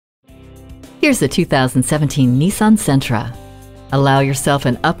Here's the 2017 Nissan Sentra. Allow yourself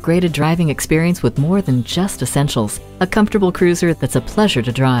an upgraded driving experience with more than just essentials. A comfortable cruiser that's a pleasure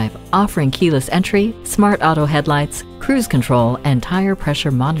to drive, offering keyless entry, smart auto headlights, cruise control, and tire pressure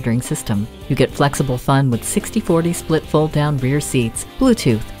monitoring system. You get flexible fun with 60/40 split fold-down rear seats,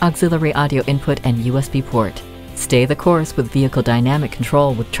 Bluetooth, auxiliary audio input, and USB port. Stay the course with vehicle dynamic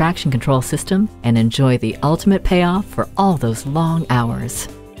control with traction control system and enjoy the ultimate payoff for all those long hours.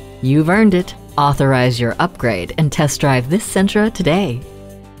 You've earned it. Authorize your upgrade and test drive this Sentra today.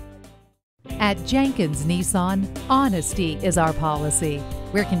 At Jenkins Nissan, honesty is our policy.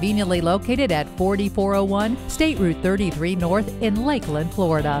 We're conveniently located at 4401 State Route 33 North in Lakeland,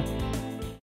 Florida.